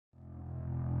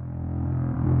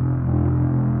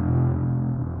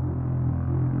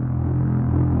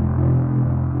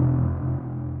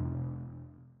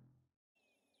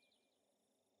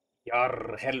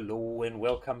Hello and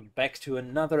welcome back to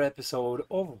another episode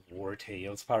of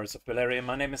Wartales, Pirates of Belerion.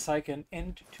 My name is Syken,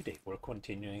 and today we're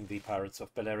continuing the Pirates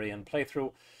of Belerion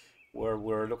playthrough, where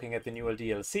we're looking at the new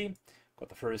DLC. Got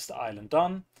the first island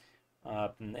done.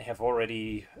 Have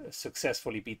already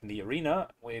successfully beaten the arena,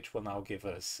 which will now give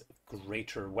us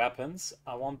greater weapons.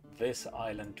 I want this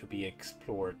island to be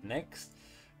explored next,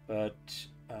 but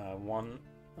one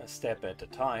step at a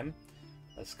time.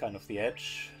 That's kind of the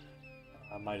edge.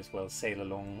 I might as well sail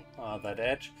along that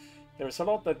edge. There's a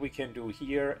lot that we can do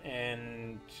here,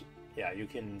 and yeah, you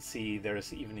can see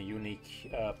there's even a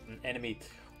unique enemy.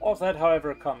 All of that,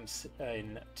 however, comes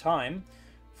in time.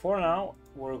 For now,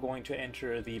 we're going to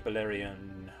enter the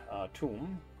Belerion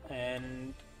tomb,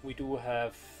 and we do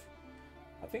have,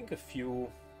 I think, a few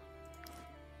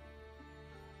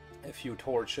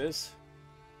torches,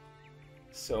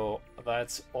 so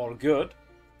that's all good.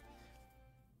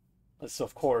 It's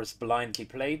of course blindly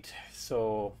played,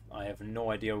 so I have no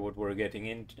idea what we're getting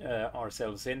in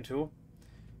ourselves into.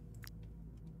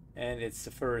 And it's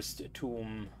the first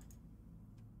tomb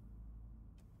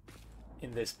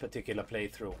in this particular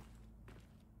playthrough.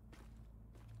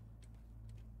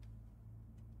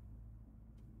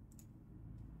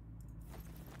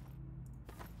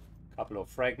 Couple of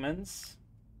fragments.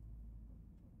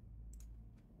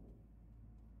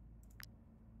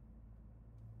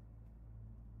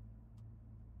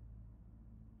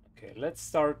 Okay, let's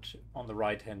start on the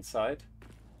right-hand side.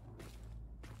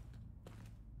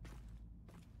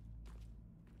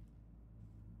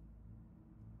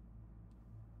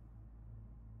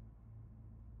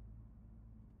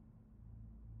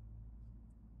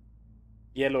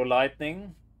 Yellow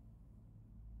lightning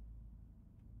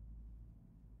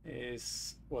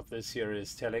is what this here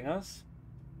is telling us.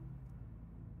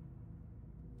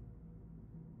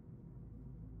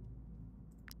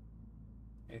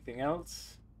 Anything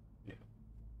else?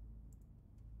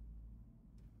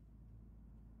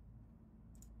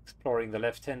 Exploring the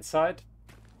left-hand side.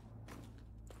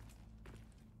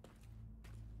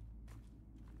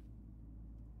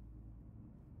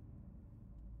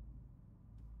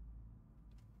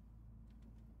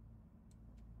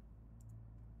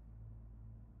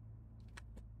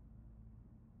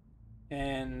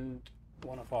 And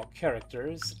one of our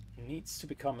characters needs to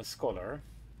become a scholar.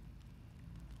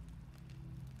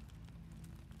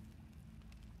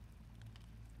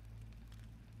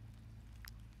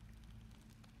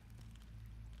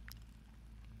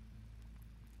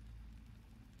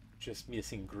 Just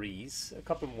missing grease. A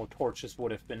couple more torches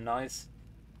would have been nice.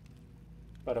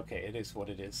 But okay, it is what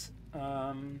it is.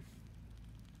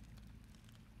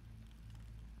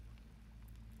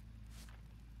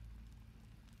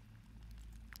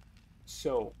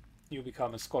 So, you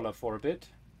become a scholar for a bit.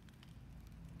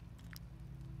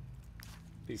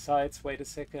 Besides, wait a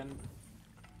second.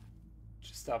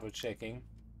 Just double checking.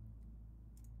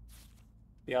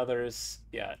 The others,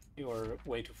 yeah, you're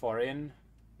way too far in.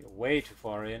 You're way too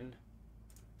far in.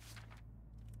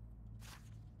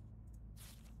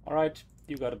 Alright,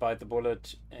 you gotta bite the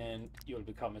bullet and you'll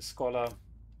become a scholar.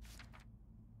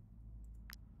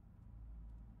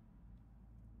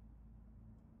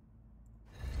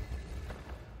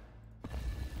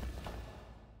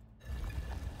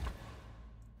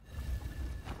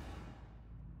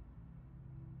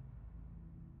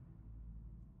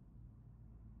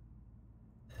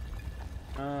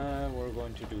 We're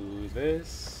going to do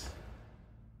this.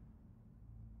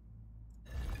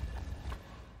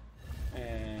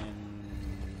 And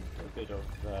a bit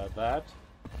of that.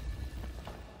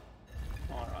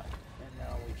 Alright, and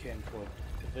now we can put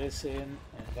this in,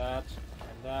 and that,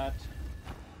 and that.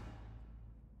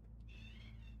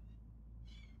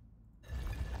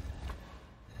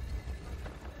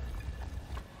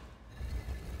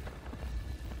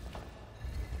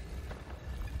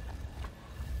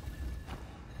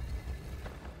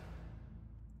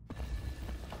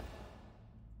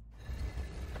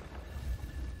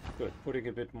 Good, putting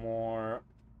a bit more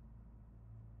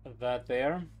of that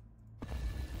there.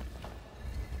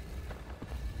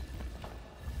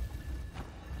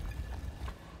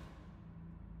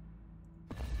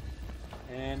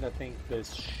 And I think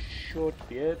this should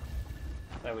be it.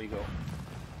 There we go.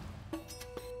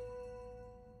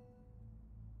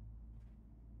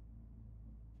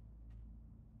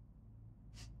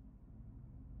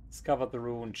 Discovered the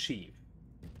ruined chief.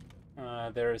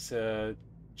 There's a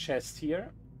chest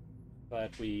here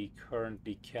that we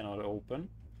currently cannot open,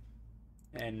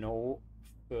 and no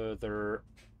further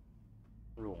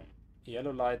room.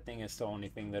 Yellow lightning is the only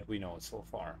thing that we know so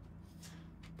far.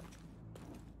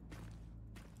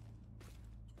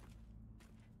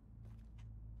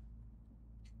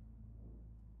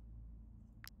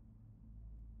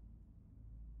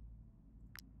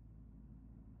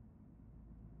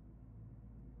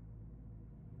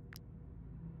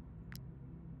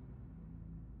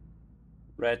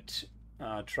 Red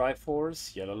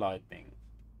Triforce, yellow lightning.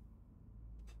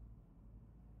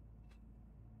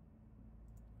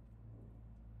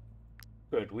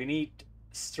 Good, we need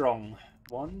strong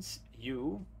ones.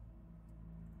 You,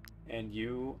 and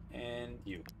you, and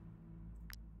you.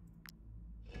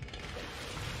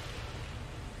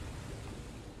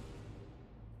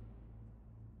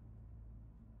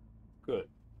 Good.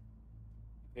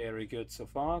 Very good so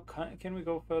far. Can we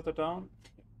go further down?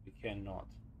 We cannot.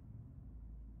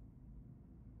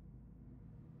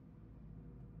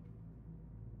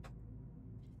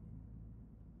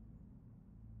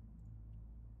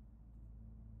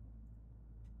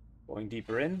 Going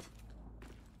deeper in.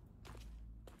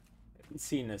 Haven't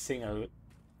seen a single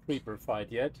creeper fight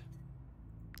yet.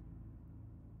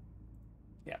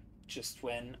 Yeah, just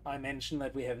when I mentioned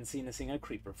that we haven't seen a single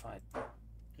creeper fight.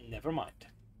 Never mind.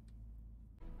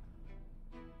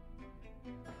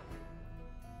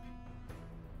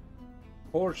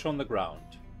 Torch on the ground.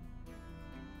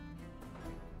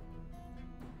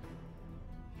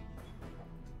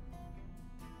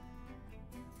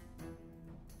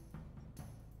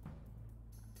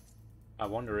 I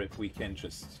wonder if we can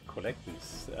just collect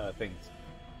these things.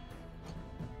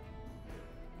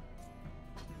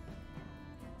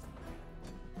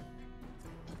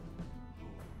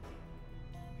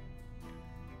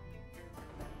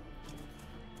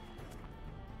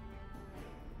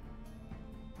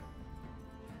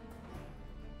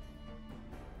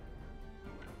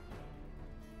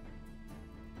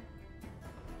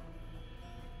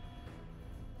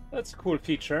 That's a cool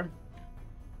feature.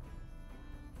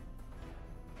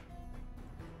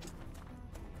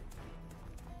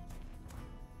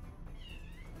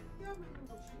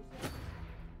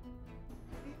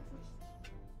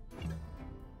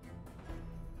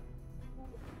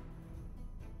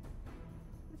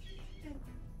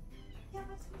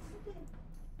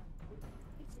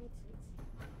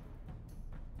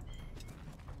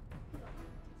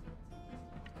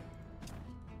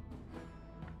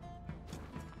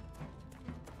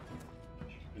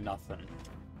 Nothing.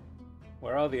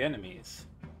 Where are the enemies?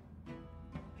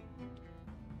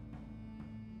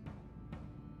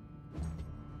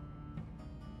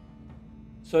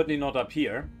 Certainly not up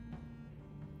here.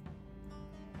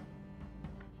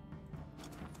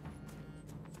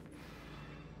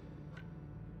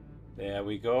 There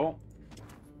we go.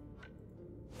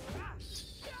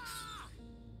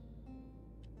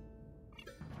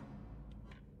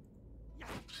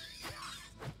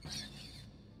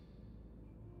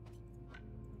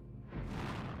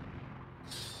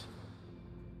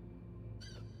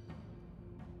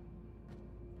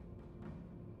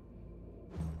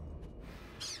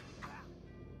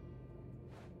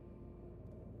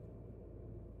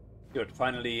 Good,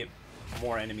 finally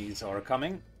more enemies are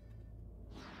coming.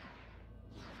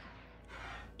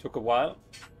 Took a while.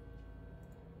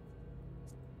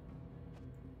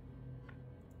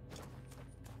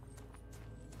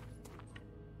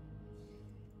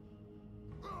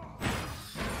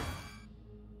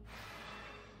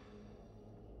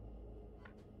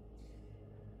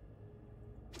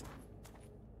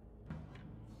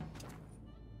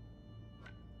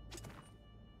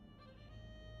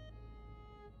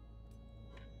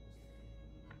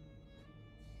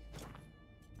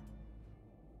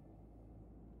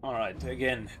 Alright,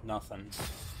 again, nothing.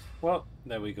 Well,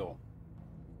 there we go.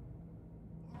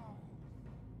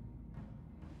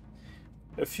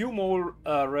 A few more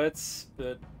reds,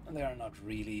 but they are not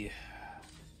really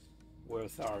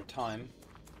worth our time.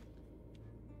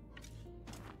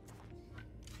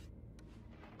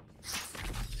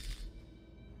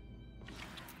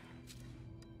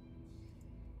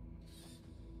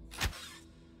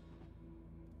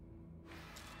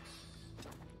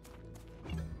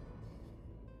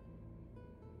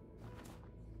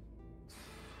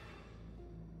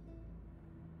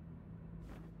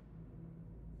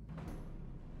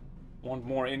 One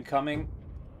more incoming.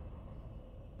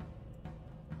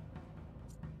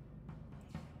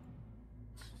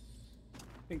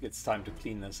 I think it's time to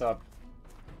clean this up.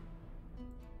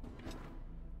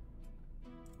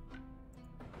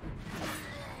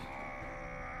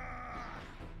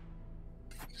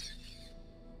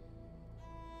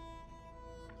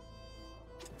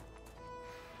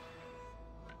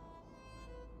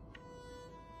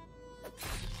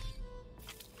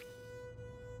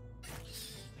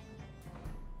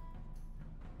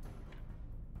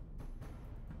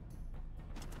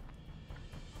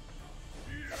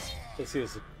 This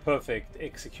is a perfect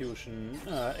execution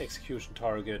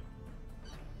target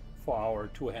for our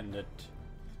two-handed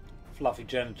fluffy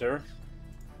janitor.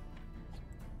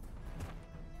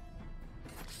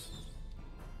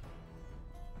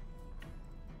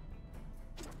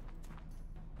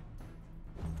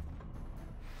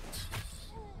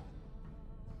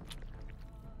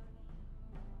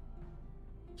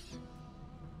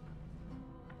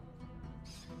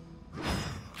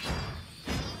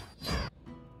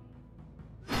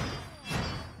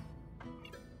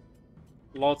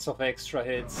 Lots of extra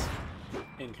hits,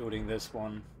 including this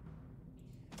one.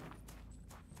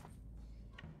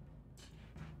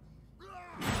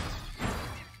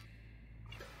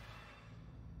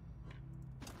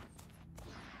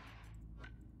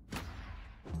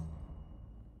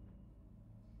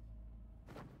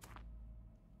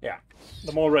 Yeah,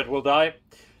 the more red will die.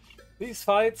 These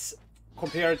fights,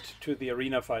 compared to the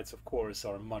arena fights, of course,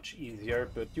 are much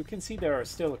easier, but you can see there are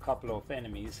still a couple of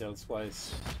enemies,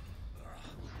 elsewise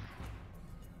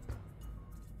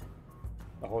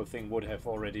the whole thing would have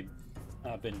already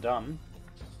been done.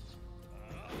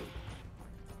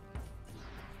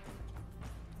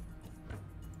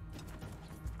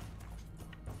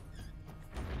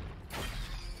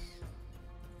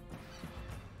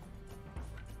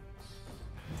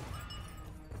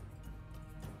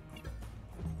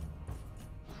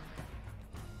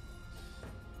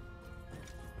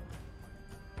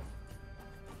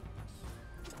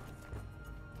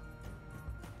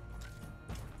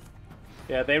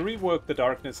 Yeah, they reworked the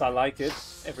darkness. I like it.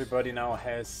 Everybody now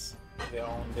has their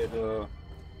own little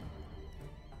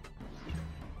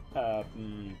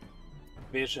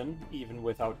vision, even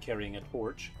without carrying a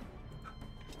torch.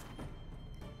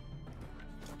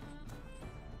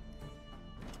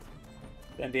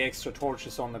 Then the extra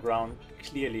torches on the ground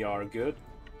clearly are good.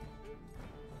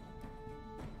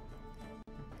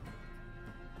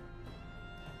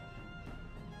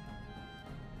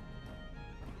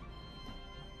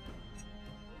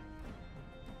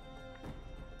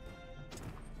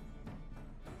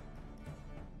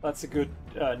 That's a good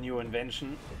new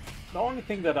invention. The only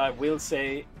thing that I will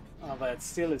say that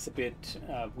still is a bit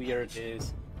weird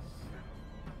is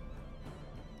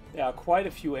there are quite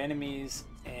a few enemies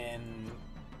and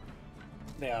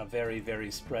they are very,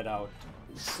 very spread out.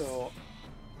 So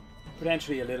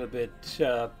potentially a little bit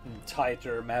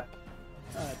tighter map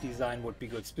design would be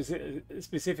good,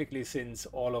 specifically since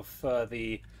all of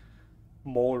the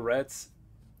mole rats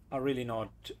are really not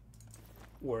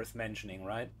worth mentioning,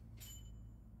 right?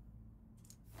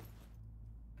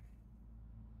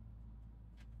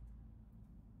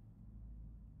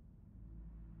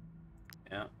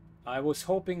 Yeah, I was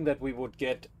hoping that we would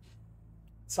get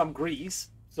some grease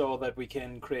so that we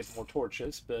can create more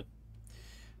torches, but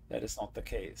that is not the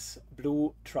case.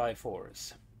 Blue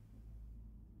Triforce.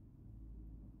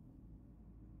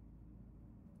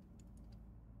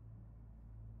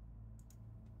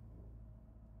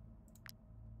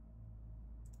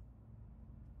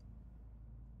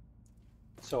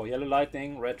 So yellow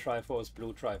lightning, red Triforce,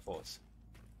 blue Triforce.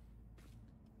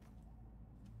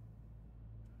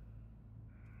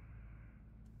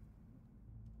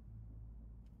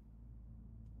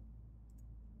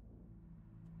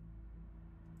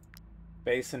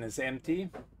 Basin is empty.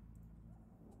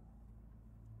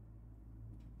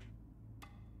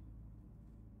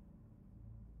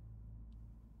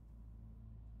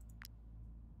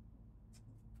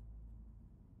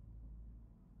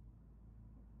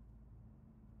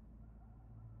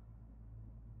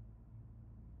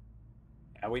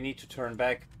 And we need to turn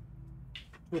back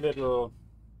 2 little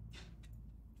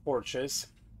torches.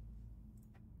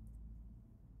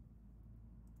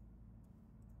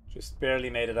 Just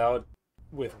barely made it out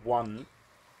with 1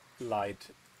 light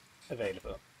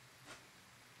available.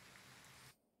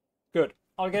 Good.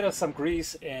 I'll get us some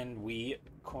grease and we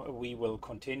will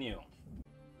continue.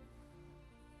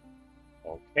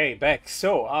 Okay, back.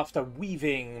 So, after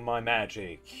weaving my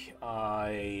magic,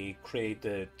 I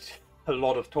created a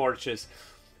lot of torches.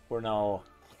 We're now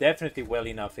definitely well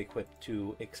enough equipped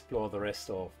to explore the rest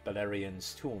of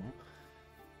Belerion's tomb.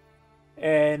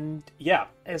 And yeah,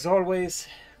 as always,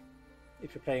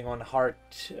 if you're playing on hard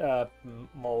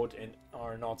mode and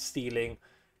are not stealing,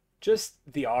 just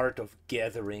the art of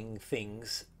gathering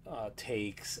things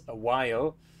takes a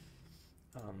while.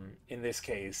 In this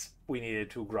case, we needed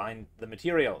to grind the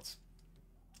materials.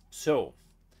 So,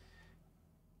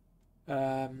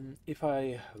 if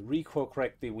I recall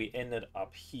correctly, we ended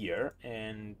up here,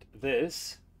 and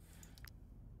this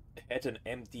had an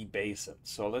empty basin.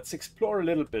 So let's explore a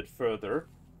little bit further.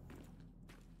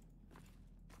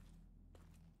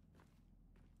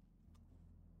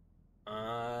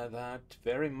 That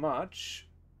very much...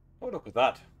 Oh, look at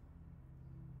that.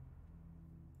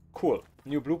 Cool.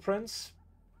 New blueprints.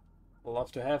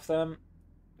 Love to have them.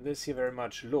 This here very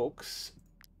much looks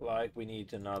like we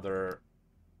need another...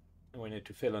 We need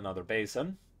to fill another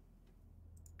basin.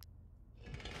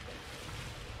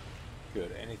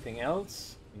 Good. Anything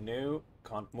else? No.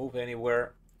 Can't move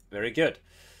anywhere. Very good.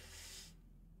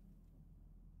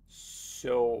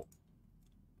 So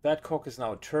that cock is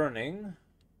now turning.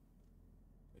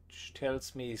 which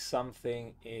tells me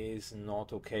something is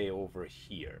not okay over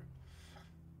here.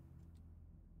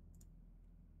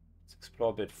 Let's explore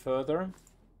a bit further.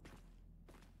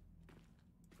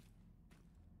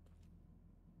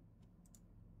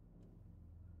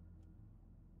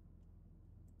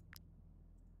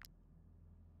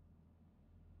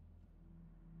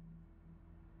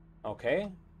 Okay,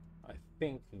 I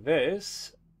think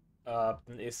this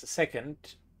is the second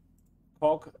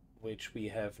cog, which we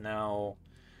have now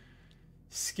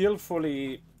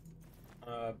skillfully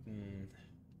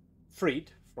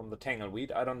freed from the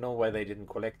tangleweed. I don't know why they didn't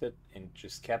collect it and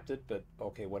just kept it, but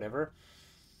okay, whatever.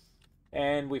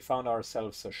 And we found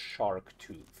ourselves a shark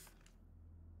tooth.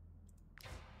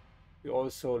 We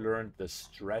also learned the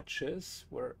stretches.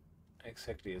 Where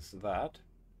exactly is that?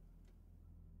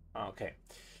 Okay.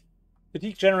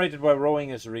 Fatigue generated by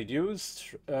rowing is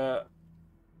reduced. Okay,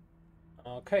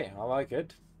 I like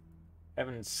it.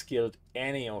 Haven't skilled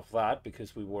any of that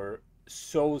because we were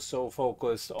so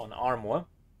focused on armor.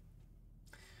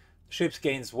 Ship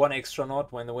gains 1 extra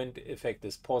knot when the wind effect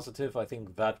is positive. I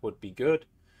think that would be good.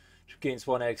 Ship gains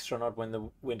 1 extra knot when the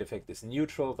wind effect is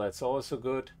neutral. That's also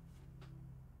good.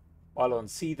 While on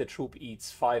sea, the troop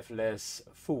eats 5 less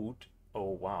food.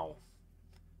 Oh, wow.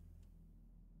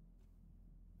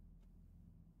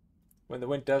 When the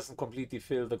wind doesn't completely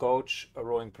fill the gauge,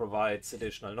 rowing provides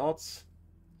additional knots.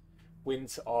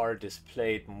 Winds are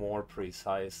displayed more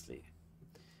precisely.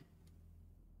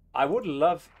 I would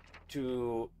love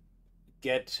to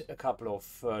get a couple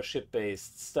of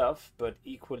ship-based stuff, but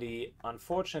equally,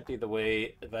 unfortunately, the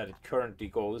way that it currently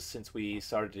goes, since we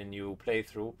started a new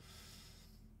playthrough,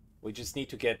 we just need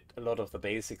to get a lot of the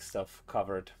basic stuff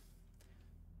covered.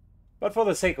 But for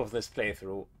the sake of this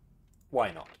playthrough,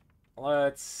 why not?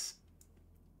 Let's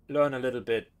learn a little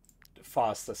bit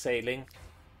faster sailing.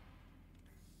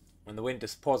 When the wind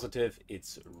is positive,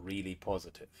 it's really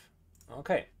positive.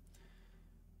 Okay.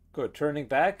 Good. Turning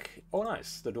back. Oh,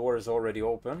 nice. The door is already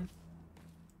open.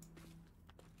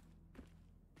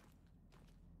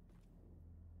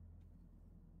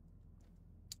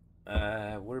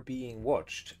 We're being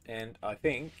watched. And I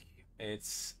think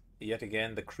it's yet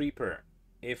again the Creeper.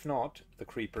 If not, the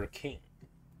Creeper King.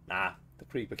 Nah, the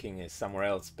Creeper King is somewhere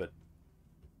else, but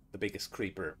the biggest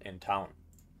creeper in town.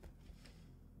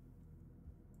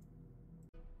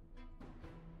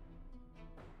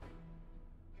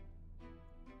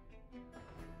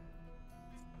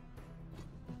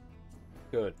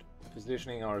 Good.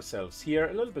 Positioning ourselves here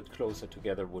a little bit closer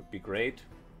together would be great.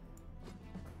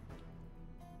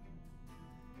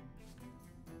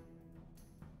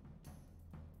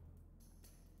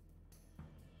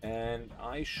 And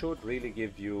I should really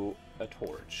give you a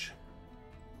torch.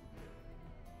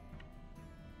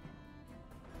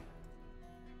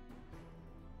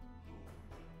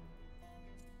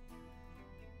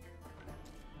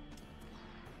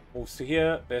 Moves to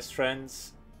here, best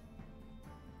friends.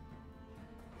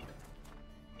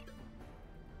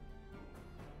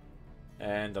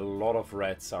 And a lot of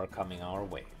rats are coming our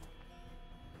way.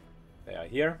 They are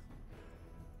here.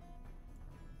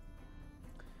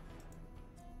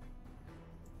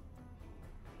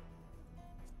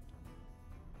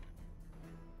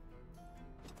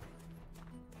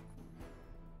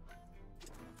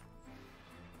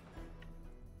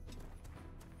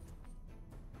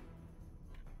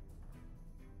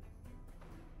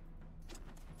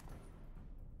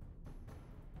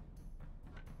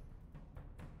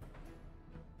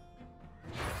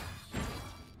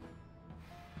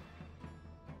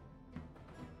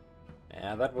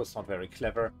 Yeah, that was not very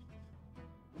clever.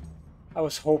 I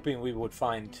was hoping we would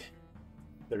find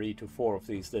 3 to 4 of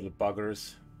these little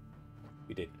buggers.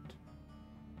 We didn't.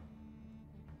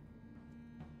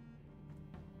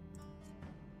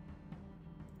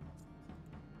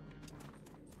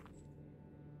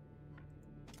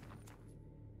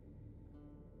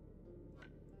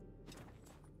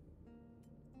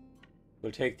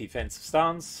 We'll take defensive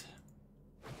stance.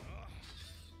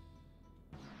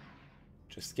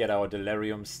 Just get our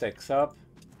delirium stacks up.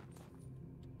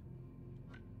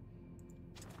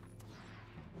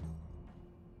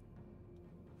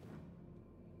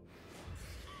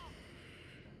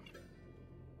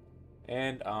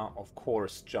 And of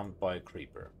course, jump by a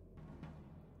creeper.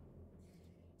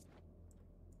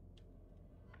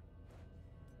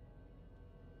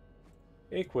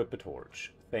 Equip a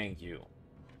torch. Thank you.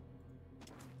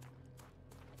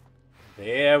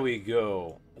 There we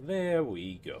go. There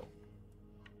we go.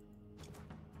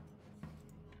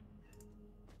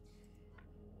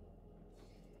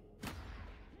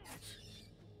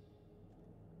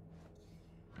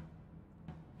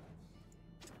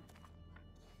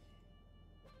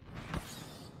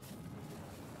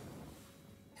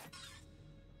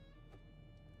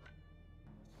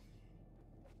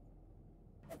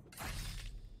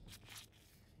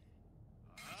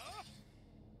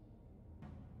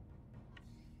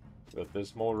 But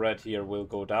this mole rat here will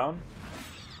go down.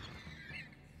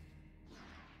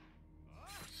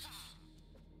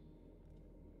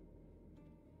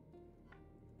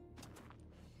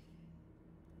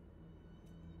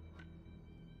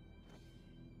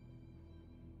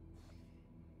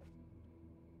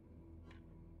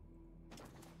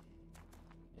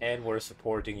 And we're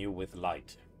supporting you with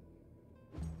light.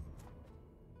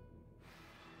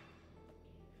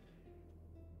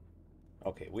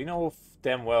 Okay, we know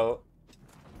damn well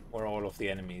where all of the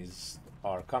enemies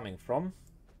are coming from.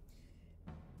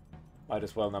 Might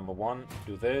as well, number one,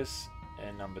 do this,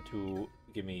 and number two,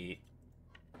 give me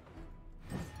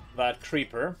that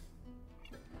creeper.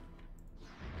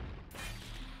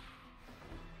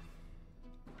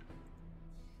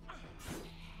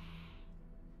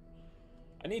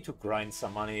 I need to grind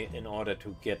some money in order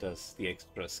to get us the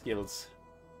extra skills.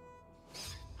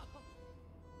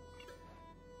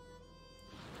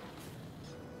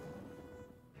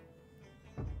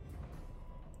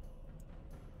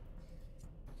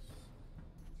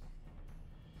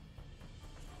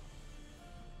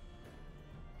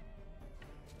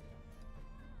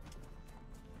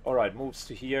 Alright, moves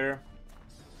to here.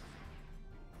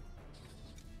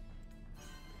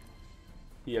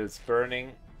 Heals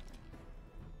burning.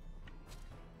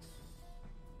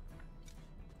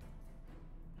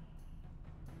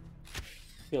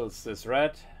 Kills this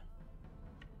rat.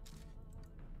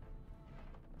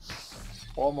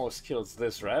 Almost kills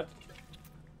this rat.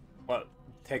 Well,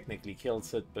 technically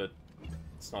kills it, but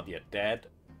it's not yet dead.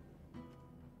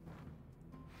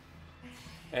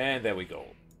 And there we go.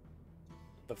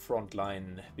 The front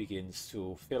line begins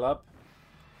to fill up.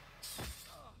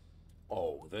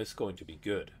 Oh, this is going to be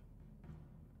good.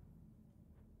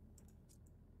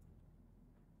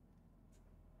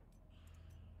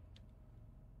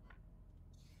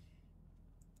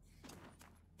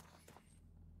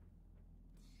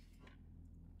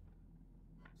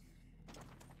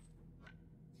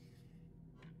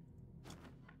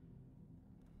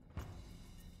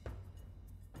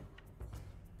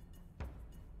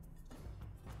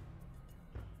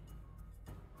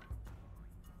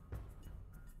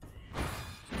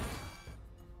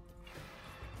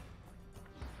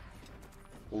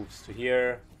 Moves to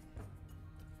here.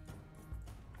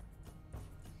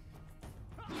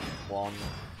 1,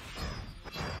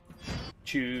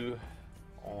 2.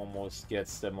 Almost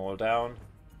gets them all down.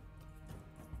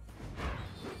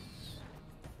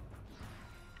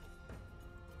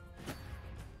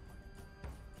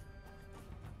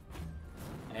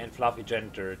 And Fluffy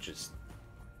Janitor just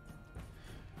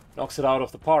knocks it out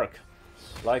of the park.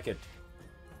 Like it.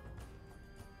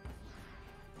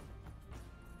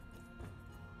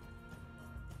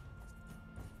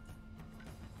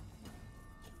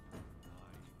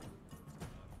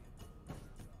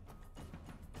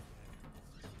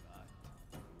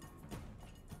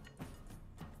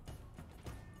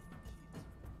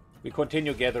 We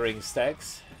continue gathering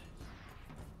stacks.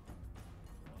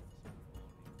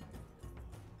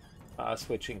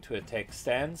 Switching to attack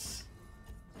stance.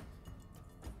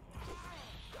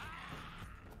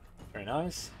 Very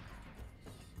nice.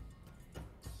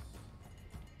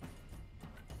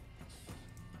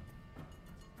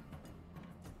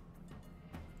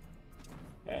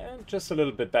 And just a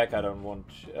little bit back, I don't want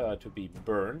to be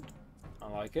burned. I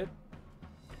like it.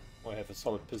 We have a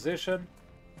solid position.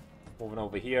 Moving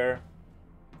over here.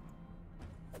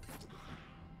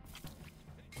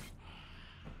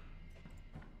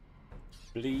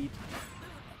 Bleed.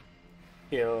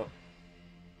 Kill.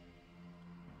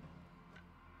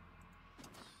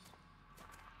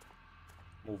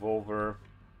 Move over.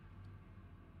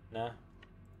 Nah.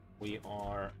 We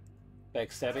are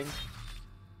backstabbing.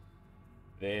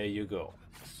 There you go.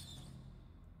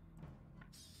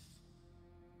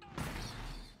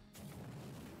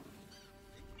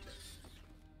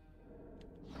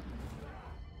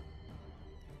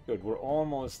 Good, we're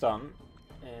almost done.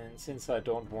 And since I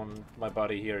don't want my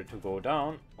body here to go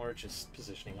down, we're just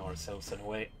positioning ourselves in a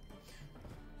way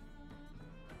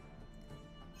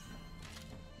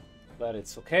that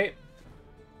it's okay.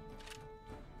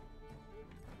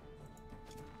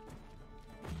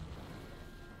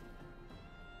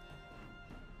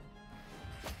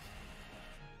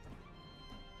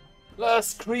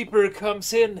 Last creeper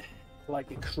comes in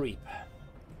like a creep.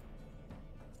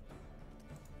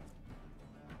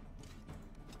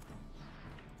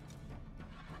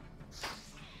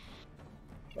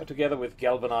 But together with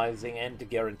galvanizing and the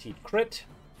guaranteed crit,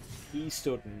 he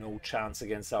stood no chance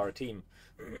against our team.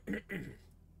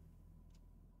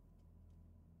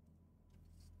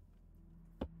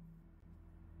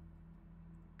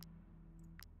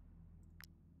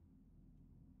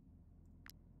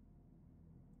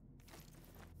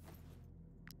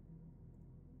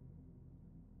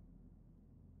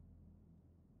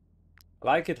 I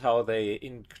like it how they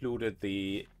included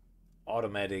the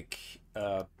automatic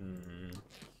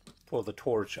pull the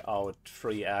torch out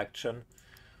free action.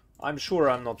 I'm sure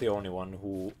I'm not the only one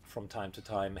who from time to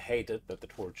time hated that the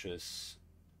torches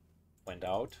went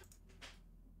out.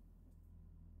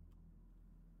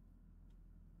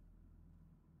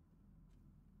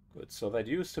 Good, so that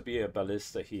used to be a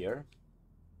ballista here.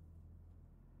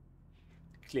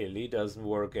 Clearly doesn't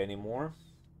work anymore.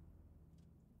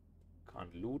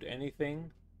 Can't loot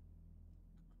anything.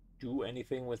 Do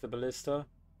anything with the ballista.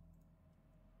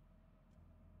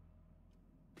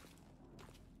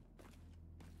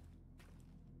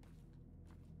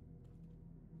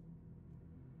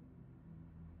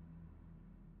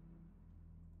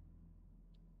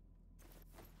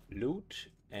 Loot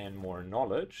and more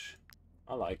knowledge.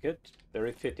 I like it.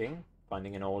 Very fitting.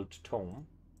 Finding an old tomb.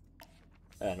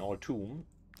 An old tomb.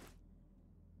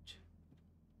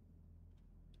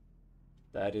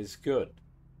 That is good.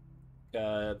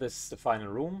 This is the final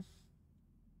room.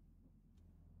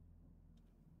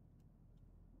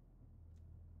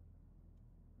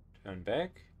 Turn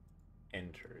back.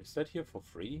 Enter. Is that here for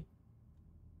free?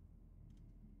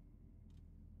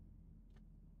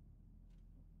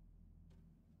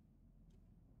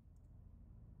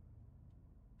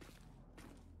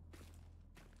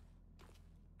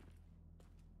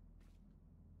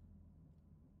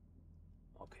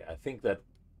 Okay, I think that...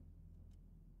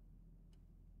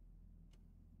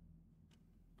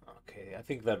 Okay, I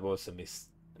think that was a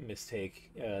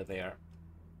mistake there.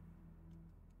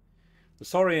 The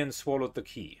Saurian swallowed the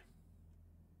key.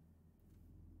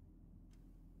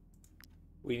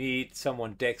 We need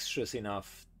someone dexterous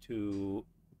enough to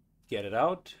get it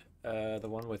out. The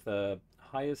one with the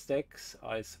highest dex,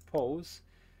 I suppose,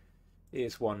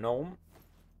 is one gnome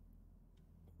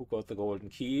who got the golden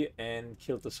key and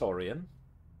killed the Saurian.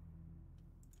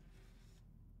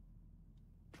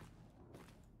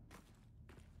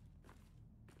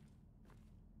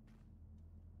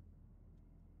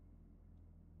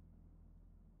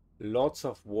 Lots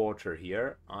of water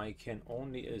here. I can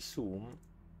only assume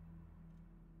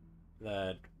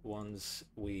that once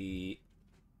we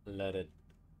let it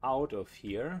out of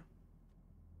here,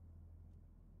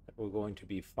 that we're going to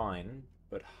be fine.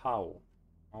 But how?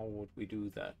 How would we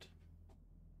do that?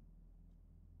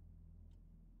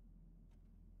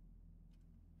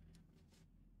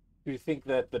 Do you think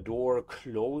that the door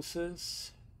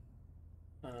closes?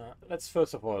 Let's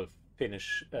first of all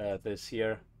finish this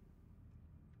here.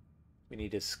 We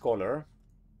need a scholar.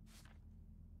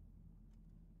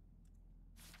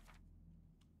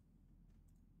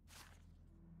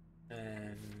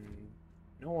 And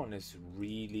no one is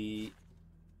really...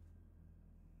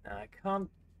 I can't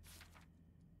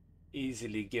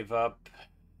easily give up.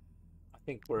 I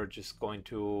think we're just going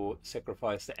to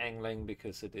sacrifice the angling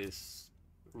because it is,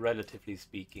 relatively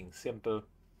speaking, simple.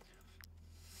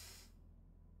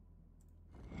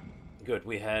 Good,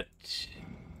 we had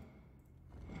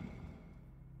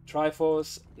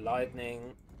Triforce,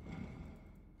 Lightning,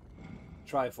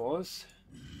 Triforce.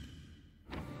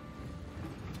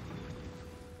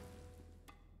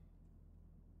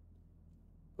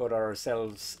 Got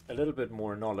ourselves a little bit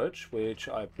more knowledge, which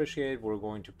I appreciate. We're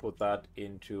going to put that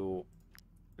into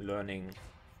learning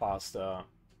faster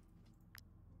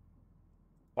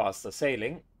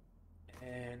sailing.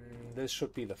 And this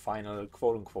should be the final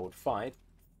quote-unquote fight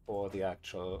for the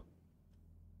actual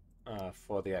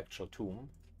tomb.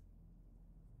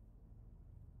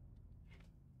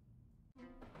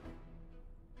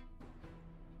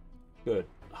 Good.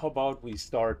 How about we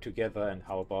start together, and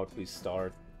how about we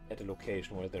start at a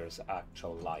location where there's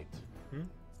actual light?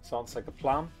 Sounds like a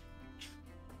plan.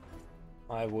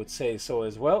 I would say so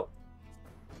as well.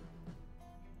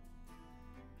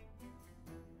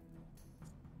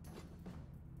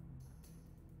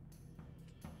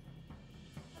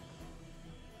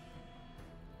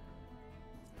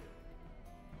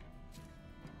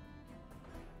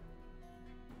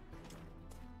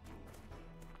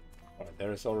 Alright,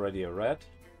 there's already a rat.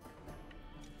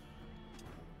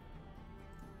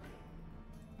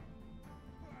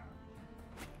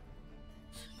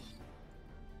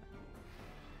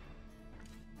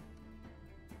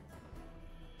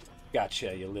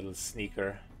 Gotcha, you little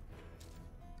sneaker.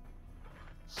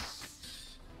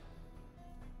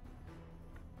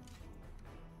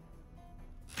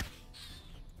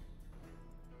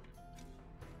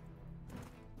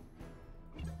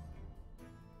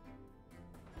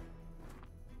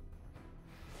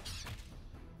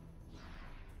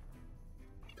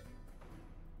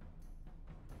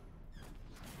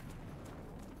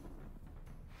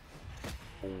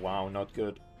 Wow, not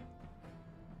good.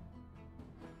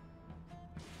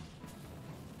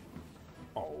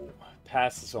 Oh,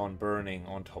 passes on burning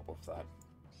on top of that.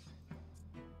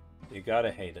 You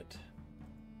gotta hate it.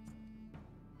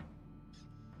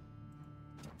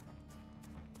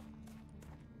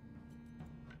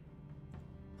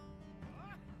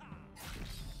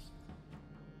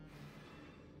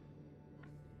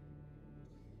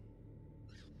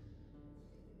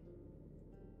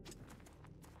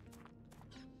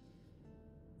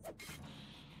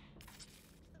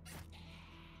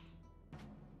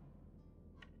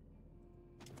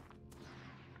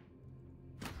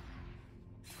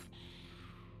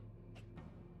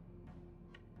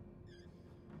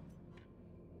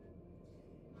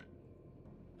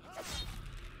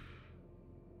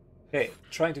 Okay,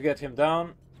 trying to get him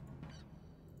down.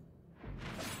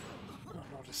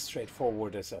 Not as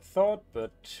straightforward as I thought,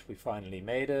 but we finally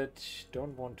made it.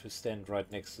 Don't want to stand right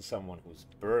next to someone who's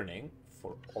burning,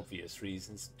 for obvious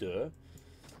reasons, duh.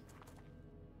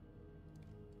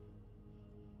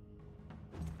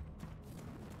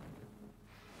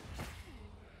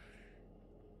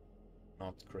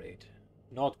 Not great.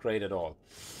 Not great at all.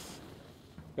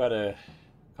 Gotta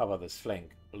cover this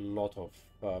flank. A lot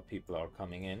of people are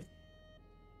coming in.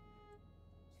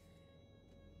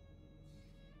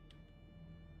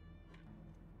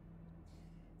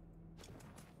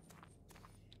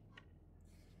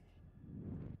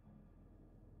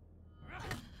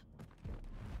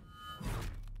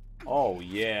 Oh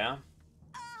yeah.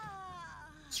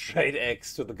 Straight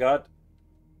X to the gut.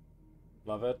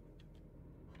 Love it.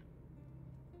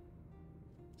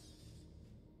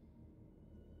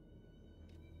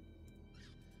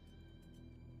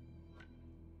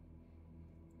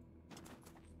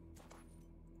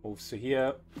 Moves to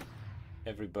here.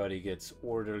 Everybody gets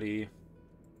orderly.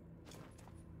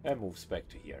 And moves back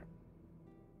to here.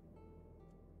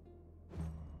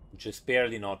 Just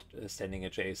barely not standing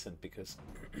adjacent because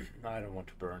I don't want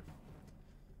to burn.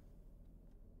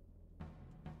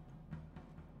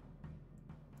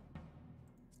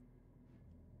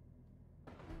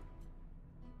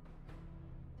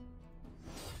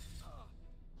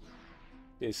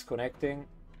 Disconnecting.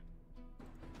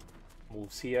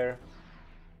 Moves here.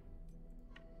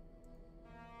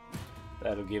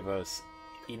 That'll give us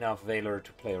enough Valor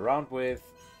to play around with.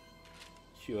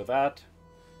 Cure that.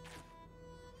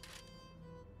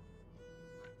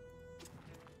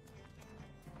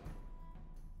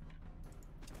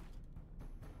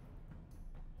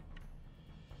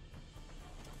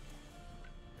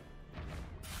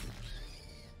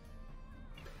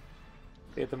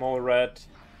 Hit them all red.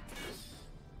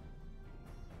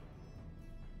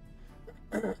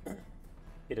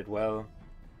 Hit it well.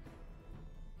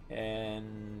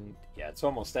 And yeah, it's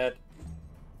almost dead.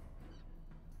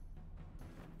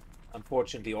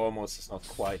 Unfortunately, almost is not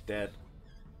quite dead.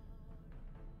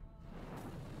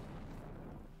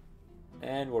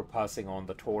 And we're passing on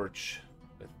the torch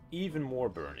with even more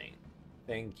burning.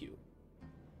 Thank you.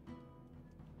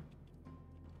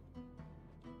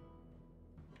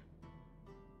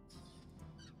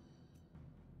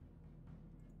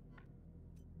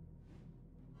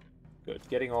 Good.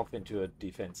 Getting off into a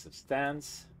defensive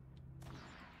stance.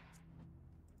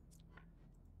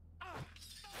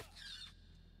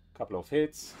 Couple of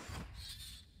hits.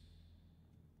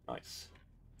 Nice.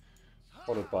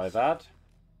 Followed by that.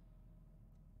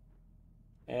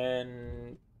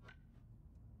 And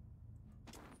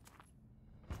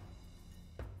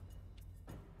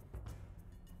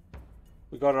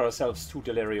we got ourselves 2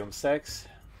 delirium sacks.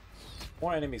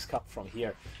 More enemies come from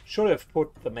here. Should have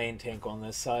put the main tank on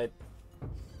this side.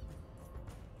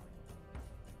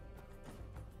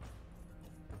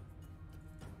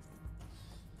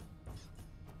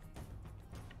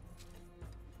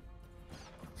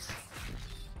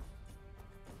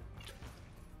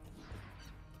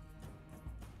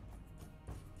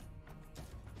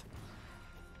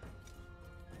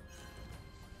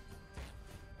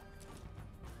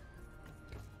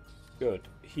 Good.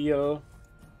 Heal.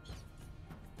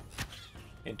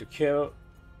 Into kill.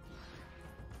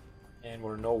 And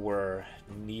we're nowhere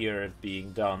near it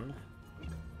being done.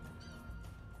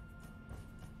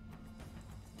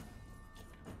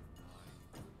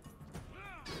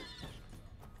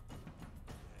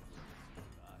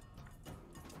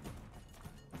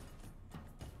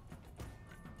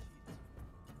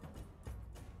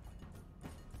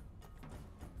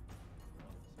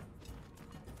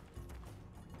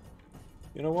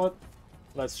 You know what?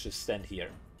 Let's just stand here.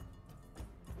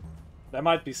 There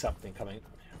might be something coming.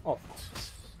 Oh,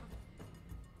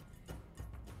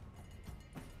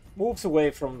 moves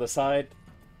away from the side.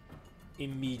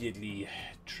 Immediately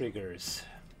triggers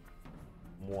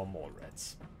more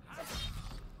reds.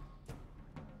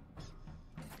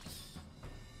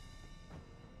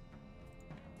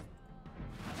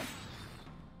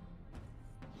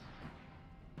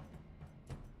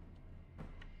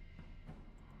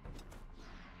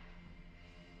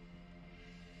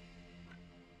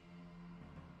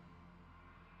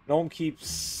 Gnome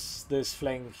keeps this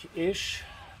flank-ish.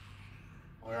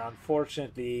 We're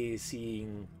unfortunately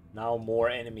seeing now more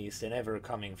enemies than ever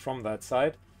coming from that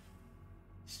side.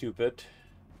 Stupid.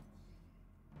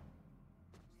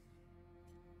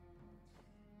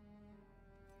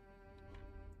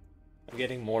 I'm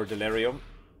getting more delirium.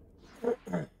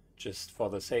 Just for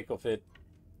the sake of it.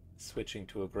 Switching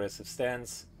to aggressive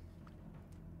stance.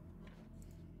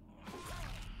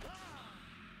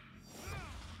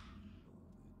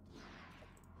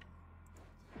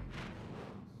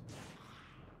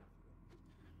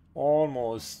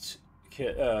 Almost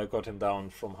got him down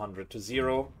from 100 to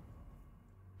 0.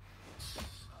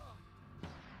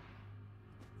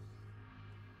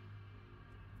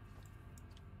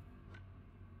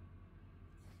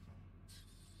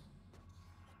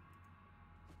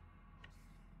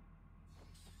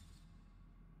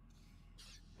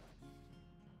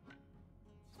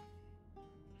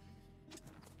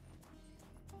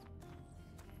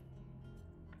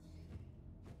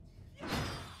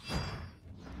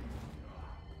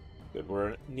 Good,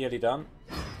 we're nearly done.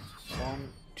 1,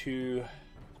 2,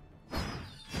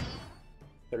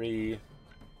 3,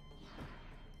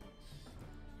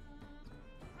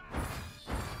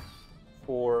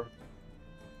 4.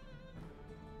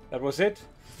 That was it.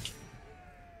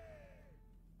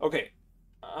 Okay,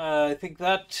 I think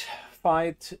that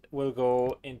fight will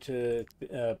go into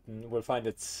will find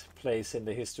its place in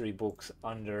the history books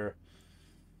under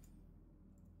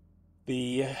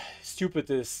the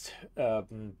stupidest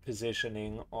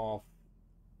positioning of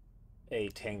a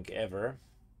tank ever.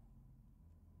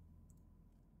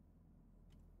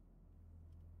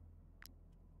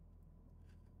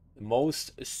 The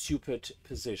most stupid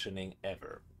positioning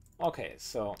ever. Okay,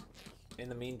 so in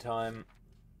the meantime,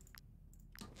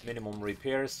 minimum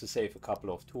repairs to save a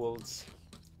couple of tools.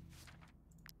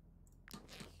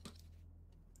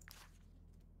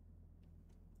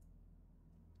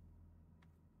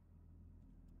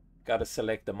 Gotta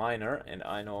select the miner, and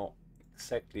I know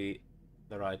exactly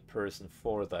the right person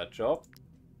for that job.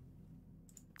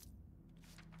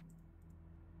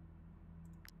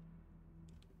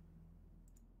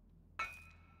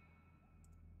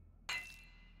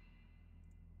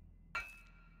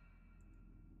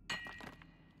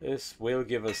 This will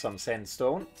give us some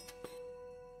sandstone.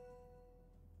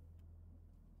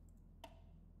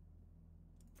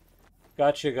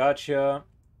 Gotcha, gotcha.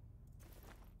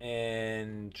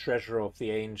 And Treasure of the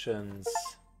Ancients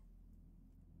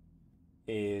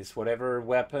is whatever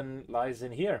weapon lies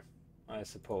in here, I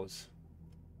suppose.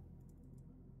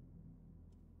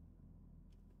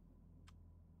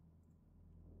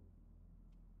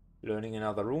 Learning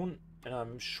another rune, and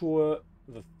I'm sure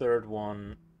the third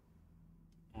one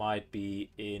might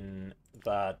be in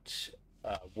that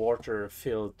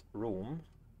water-filled room.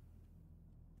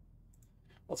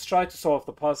 Let's try to solve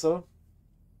the puzzle.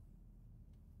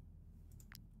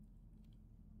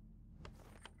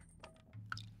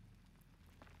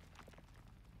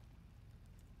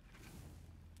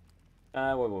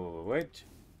 Wait.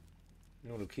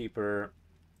 Noodle Keeper,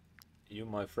 you,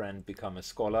 my friend, become a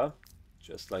scholar.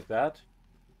 Just like that.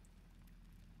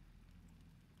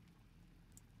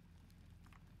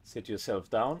 Sit yourself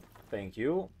down. Thank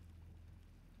you.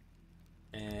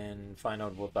 And find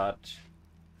out what that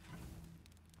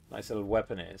nice little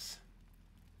weapon is.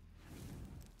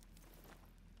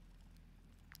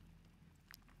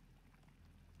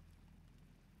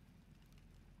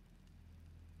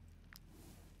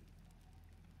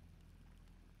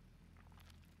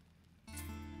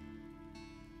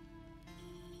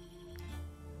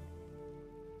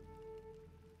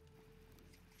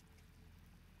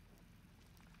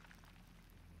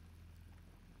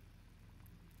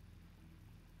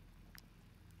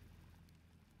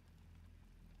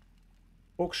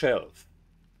 Bookshelf.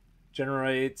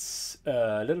 Generates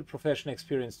a little profession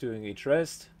experience during each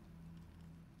rest.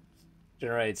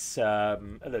 Generates a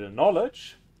little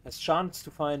knowledge. Has chance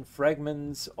to find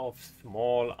fragments of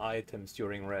small items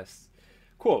during rest.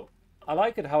 Cool. I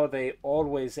like it how they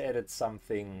always added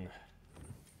something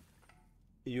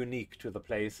unique to the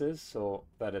places so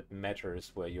that it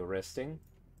matters where you're resting.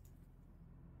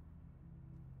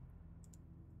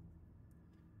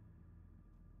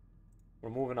 We're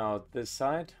moving out this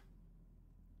side.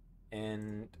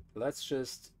 And let's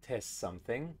just test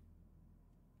something.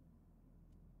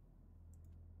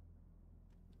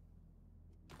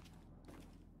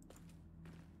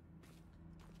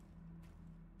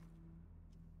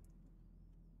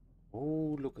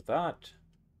 Oh, look at that.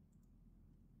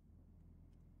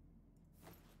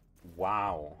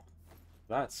 Wow.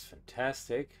 That's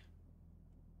fantastic.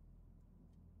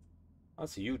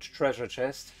 That's a huge treasure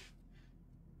chest.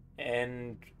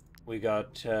 And We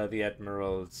got the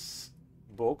Admiral's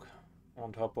book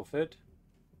on top of it.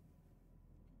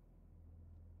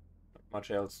 Not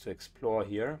much else to explore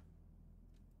here.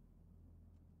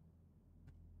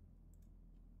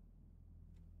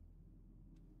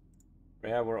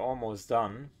 Yeah, we're almost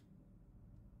done.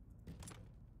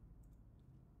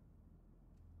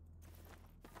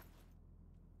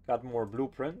 Got more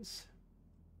blueprints.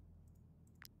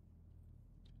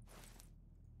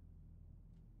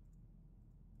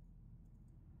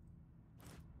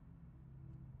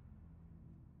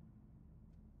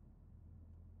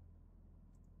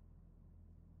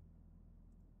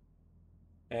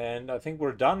 And I think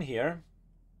we're done here.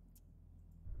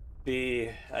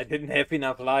 I didn't have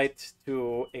enough light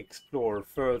to explore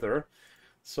further.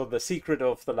 So the secret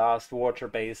of the last water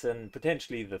basin,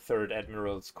 potentially the third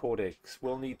Admiral's Codex,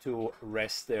 will need to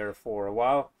rest there for a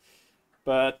while.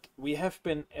 But we have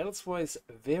been elsewise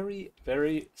very,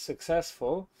 very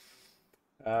successful.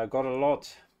 Got a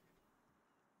lot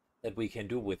that we can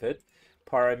do with it.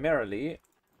 Primarily,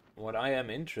 what I am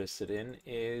interested in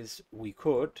is we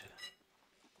could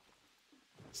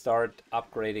start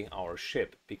upgrading our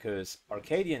ship, because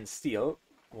Arcadian steel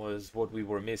was what we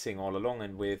were missing all along,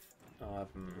 and with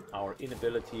our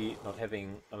inability not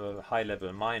having a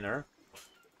high-level miner,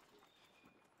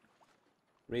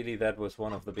 really that was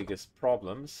one of the biggest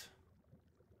problems.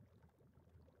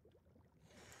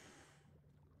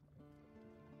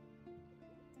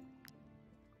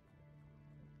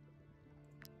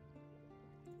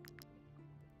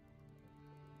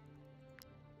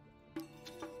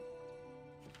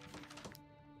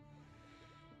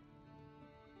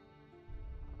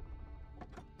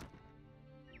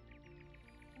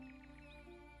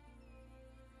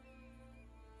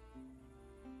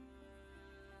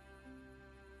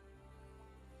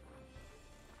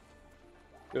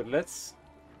 Good, let's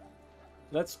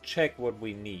check what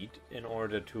we need in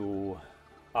order to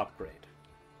upgrade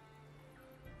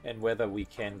and whether we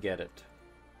can get it.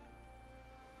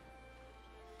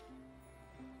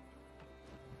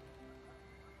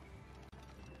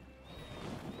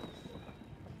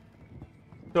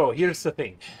 So here's the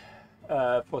thing.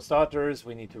 For starters,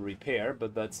 we need to repair,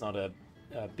 but that's not a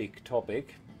big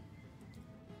topic.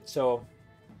 So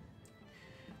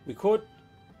we could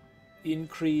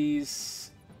increase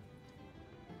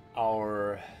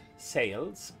our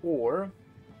sails, or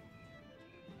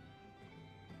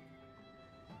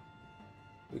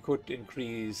we could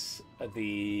increase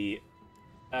the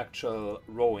actual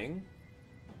rowing.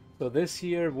 So this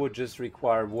here would just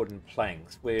require wooden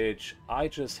planks, which I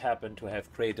just happen to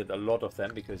have created a lot of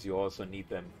them, because you also need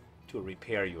them to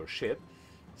repair your ship.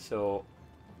 So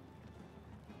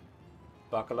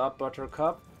buckle up,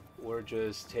 Buttercup. We're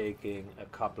just taking a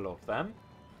couple of them.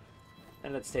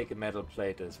 And let's take a metal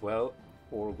plate as well,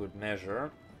 for good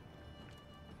measure.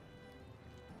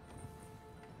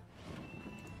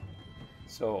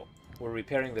 So we're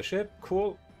repairing the ship,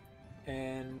 cool.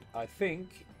 And I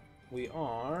think we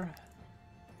are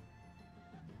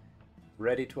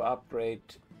ready to upgrade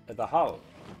the hull.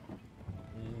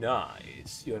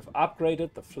 Nice, you have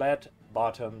upgraded the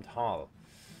flat-bottomed hull.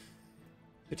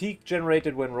 Fatigue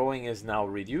generated when rowing is now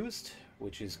reduced,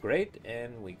 which is great,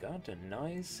 and we got a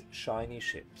nice shiny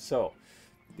ship. So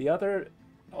the other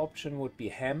option would be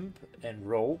hemp and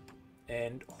rope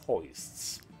and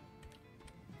hoists.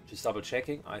 Just double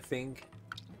checking, I think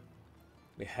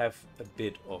we have a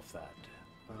bit of that.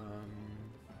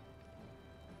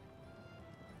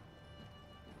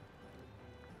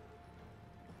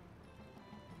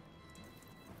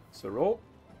 So rope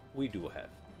we do have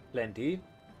plenty.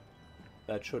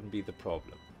 That shouldn't be the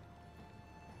problem.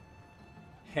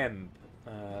 Hemp,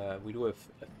 we do have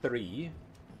 3.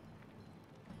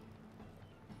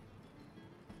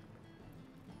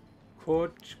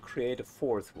 Could create a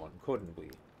 4th one, couldn't we?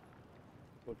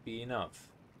 Would be enough.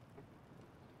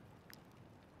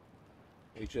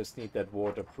 We just need that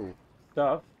waterproof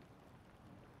stuff,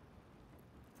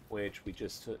 which we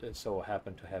just so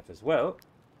happen to have as well.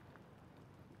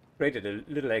 Created a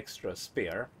little extra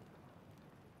spare.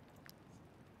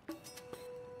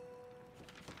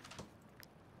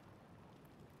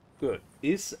 Good.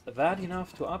 Is that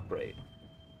enough to upgrade?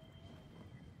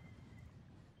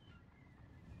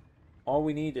 All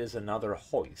we need is another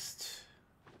hoist,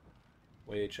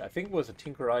 which I think was a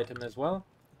tinker item as well.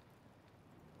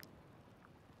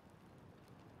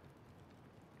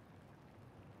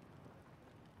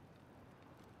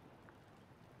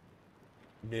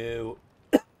 No,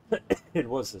 it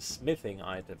was a smithing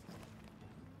item.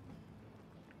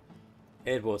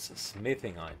 It was a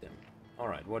smithing item.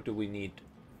 Alright, what do we need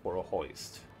for a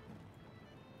hoist?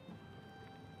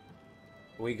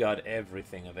 We got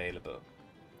everything available.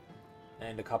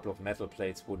 And a couple of metal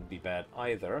plates wouldn't be bad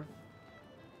either.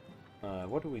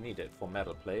 What do we need it for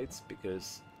metal plates?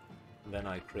 Because then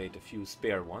I create a few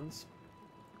spare ones.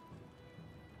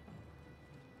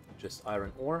 Just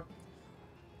iron ore.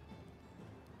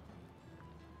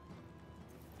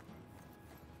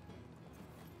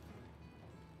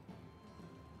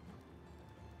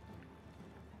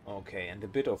 Okay, and a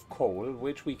bit of coal,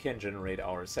 which we can generate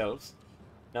ourselves.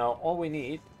 Now, all we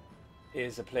need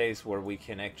is a place where we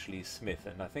can actually smith,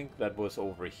 and I think that was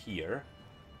over here.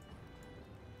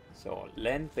 So,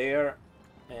 land there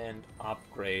and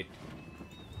upgrade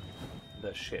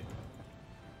the ship.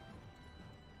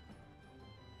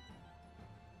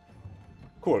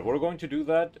 Cool, we're going to do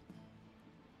that.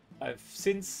 I've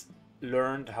since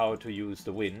learned how to use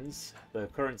the winds. The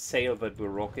current sail that we're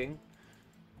rocking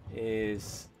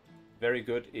is very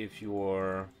good if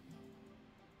you're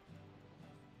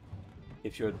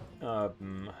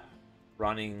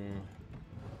running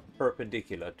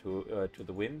perpendicular to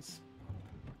the winds.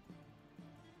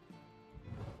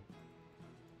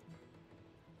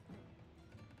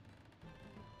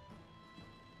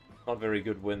 Not very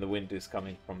good when the wind is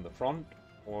coming from the front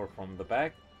or from the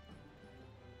back.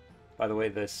 By the way,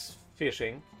 this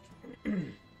fishing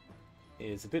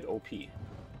is a bit OP.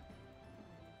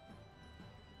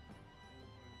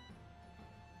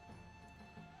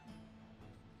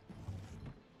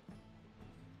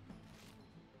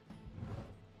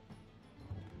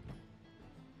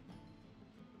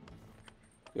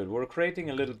 Good, we're creating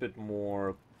a little bit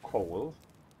more coal.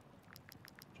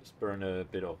 Just burn a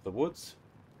bit of the woods.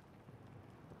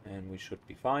 And we should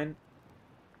be fine.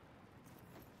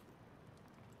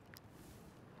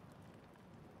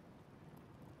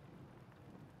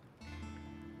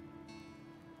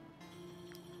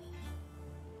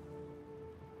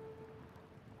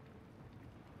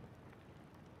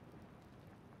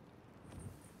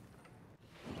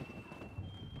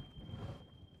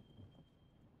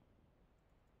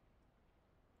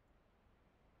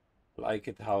 Like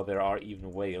it how there are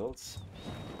even whales.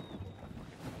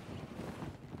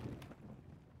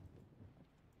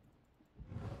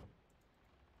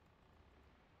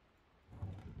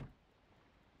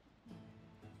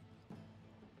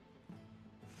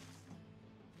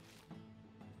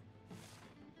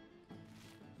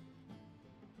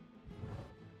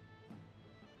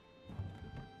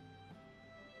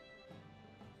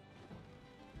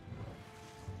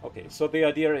 Okay, so the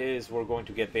idea is we're going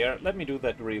to get there. Let me do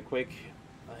that real quick.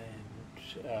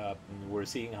 And we're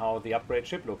seeing how the upgrade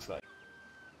ship looks like.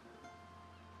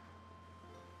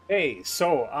 Hey,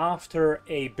 so after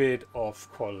a bit of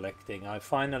collecting, I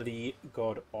finally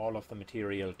got all of the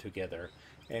material together.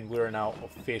 And we're now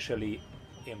officially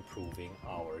improving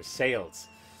our sails.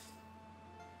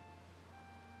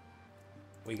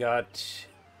 We got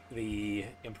the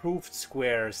improved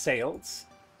square sails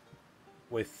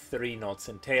with 3 knots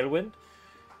in tailwind.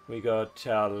 We got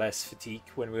less fatigue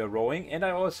when we are rowing, and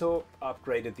I also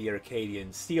upgraded the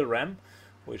Arcadian steel ram,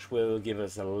 which will give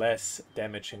us a less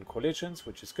damage in collisions,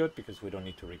 which is good because we don't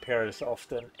need to repair as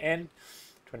often, and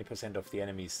 20% of the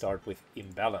enemies start with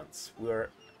imbalance. We're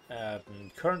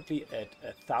currently at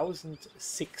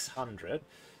 1600,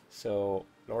 so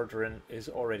Lordran is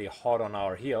already hot on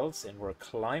our heels, and we're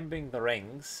climbing the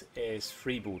ranks as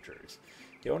freebooters.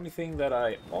 The only thing that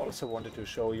I also wanted to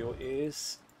show you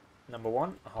is, number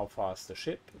one, how fast the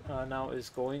ship now is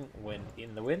going when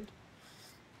in the wind.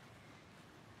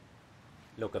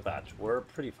 Look at that, we're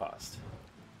pretty fast.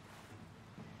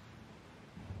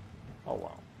 Oh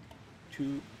wow,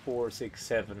 2, 4, 6,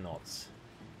 7 knots.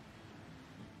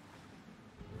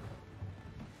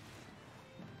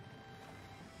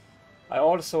 I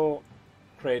also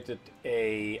created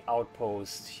a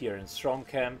outpost here in Strong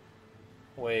Camp,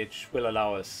 which will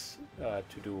allow us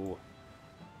to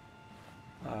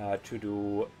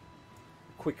do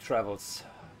quick travels.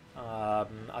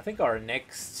 I think our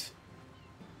next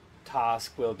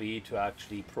task will be to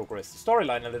actually progress the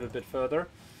storyline a little bit further,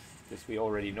 because we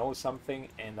already know something,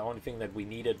 and the only thing that we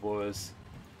needed was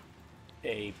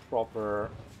a proper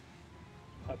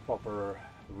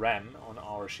ram on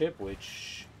our ship,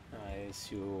 which, as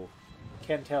you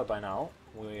can tell by now,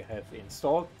 we have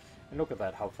installed. And look at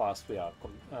that, how fast we are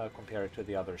compared to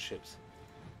the other ships.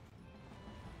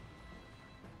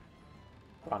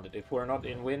 Granted, if we're not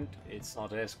in wind, it's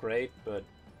not as great, but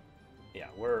yeah,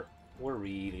 we're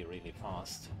really, really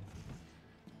fast.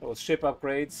 Those ship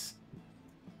upgrades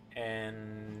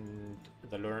and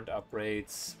the learned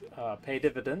upgrades pay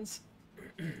dividends.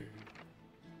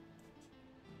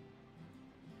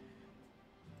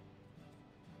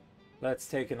 Let's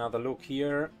take another look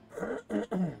here.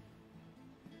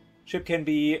 Ship can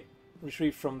be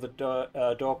retrieved from the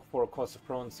dock for a cost of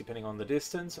bronze depending on the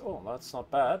distance. Oh, that's not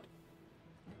bad.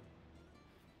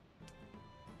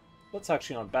 That's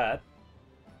actually not bad.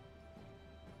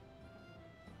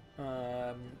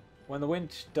 When the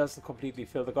wind doesn't completely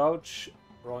fill the gouge,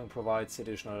 rowing provides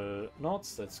additional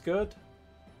knots. That's good.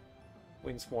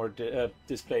 Wind's more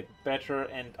displayed better,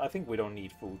 and I think we don't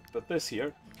need food. But this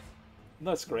here,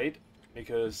 that's great,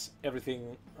 because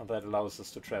everything that allows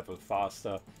us to travel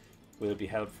faster will be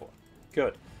helpful.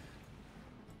 Good.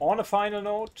 On a final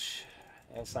note,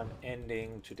 as I'm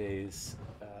ending today's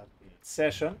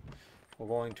session, we're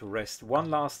going to rest one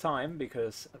last time,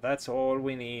 because that's all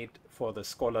we need for the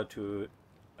scholar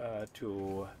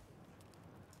to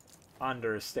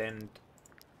understand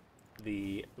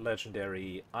the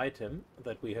legendary item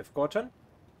that we have gotten.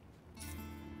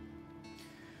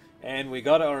 And we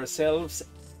got ourselves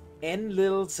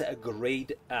Enlil's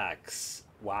Great Axe.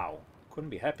 Wow, couldn't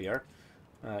be happier.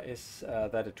 Is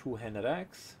that a two-handed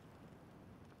axe?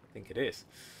 I think it is.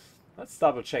 Let's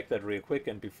double check that real quick,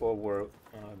 and before we're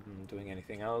doing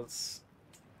anything else,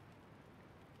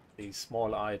 these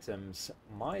small items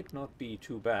might not be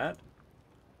too bad.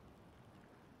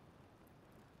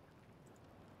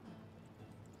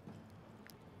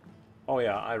 Oh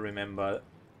yeah, I remember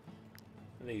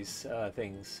these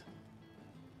things.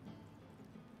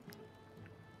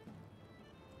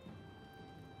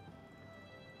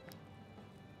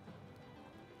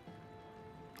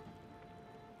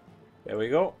 There we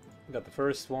go. Got the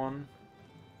first one.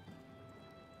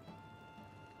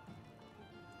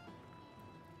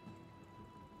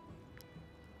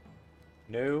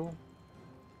 No.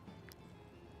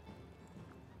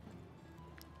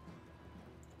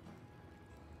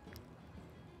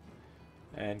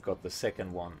 And got the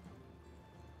second one.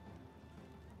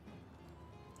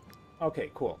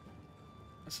 Okay, cool.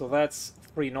 So that's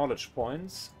 3 knowledge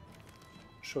points.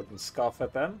 Shouldn't scoff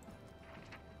at them.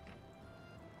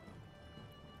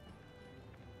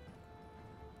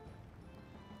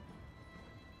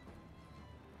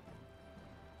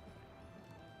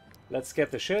 Let's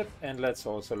get the ship, and let's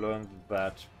also learn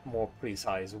that more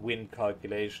precise wind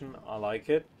calculation. I like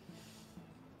it.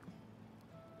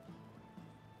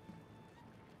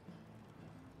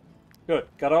 Good,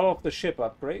 got all of the ship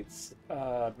upgrades.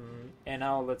 And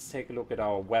now let's take a look at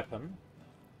our weapon.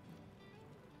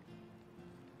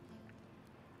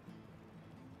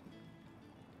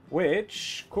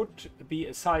 Which could be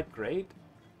a side grade.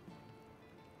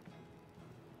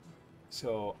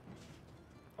 So,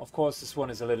 of course, this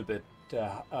one is a little bit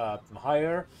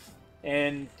higher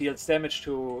and deals damage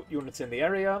to units in the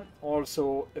area.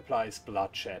 Also applies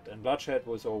bloodshed, and bloodshed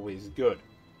was always good.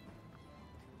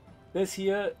 This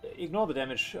here, ignore the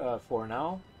damage for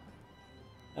now,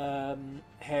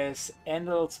 has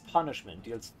Enriched Punishment.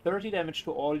 Deals 30 damage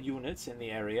to all units in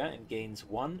the area and gains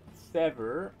 1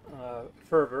 fervor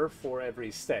for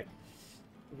every stack,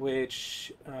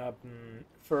 which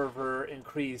fervor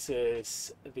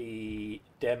increases the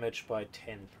damage by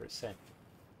 10%.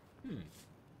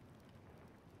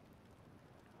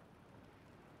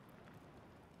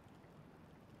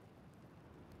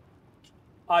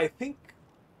 I think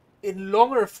in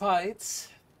longer fights,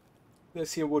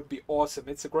 this here would be awesome.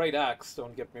 It's a great axe,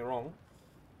 don't get me wrong.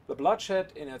 The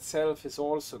bloodshed in itself is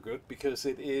also good, because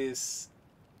it is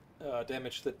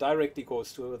damage that directly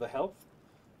goes to the health.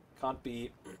 Can't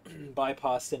be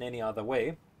bypassed in any other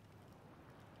way.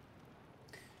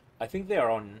 I think they are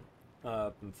on,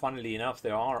 funnily enough, they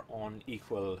are on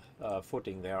equal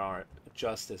footing. They are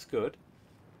just as good.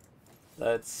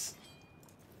 That's...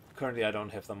 Currently I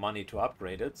don't have the money to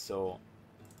upgrade it, so...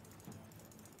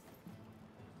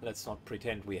 Let's not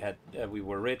pretend we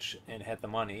were rich and had the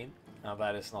money. Now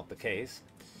that is not the case.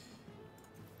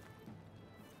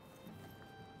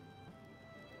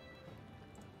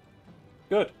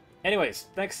 Good. Anyways,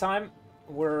 next time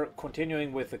we're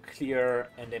continuing with a clear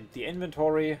and empty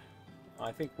inventory.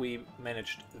 I think we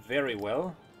managed very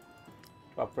well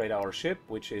to upgrade our ship,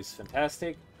 which is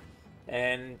fantastic.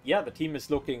 And yeah, the team is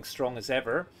looking strong as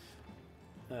ever.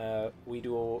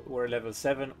 We're level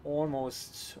 7,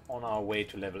 almost on our way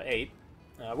to level 8,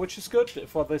 which is good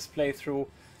for this playthrough.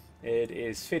 It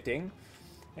is fitting.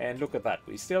 And look at that,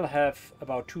 we still have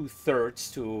about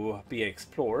 2/3 to be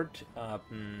explored.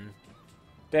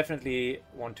 Definitely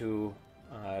want to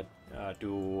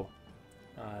do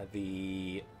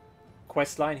the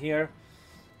quest line here.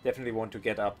 Definitely want to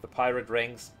get up the pirate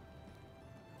ranks.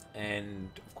 And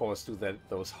of course do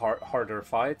those harder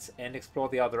fights and explore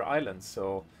the other islands.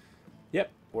 So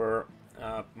yep, we're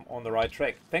on the right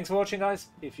track. Thanks for watching, guys.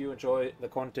 If you enjoy the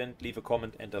content, leave a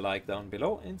comment and a like down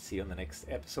below, and see you on the next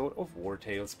episode of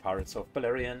Wartales Pirates of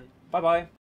Belerion. Bye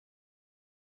bye.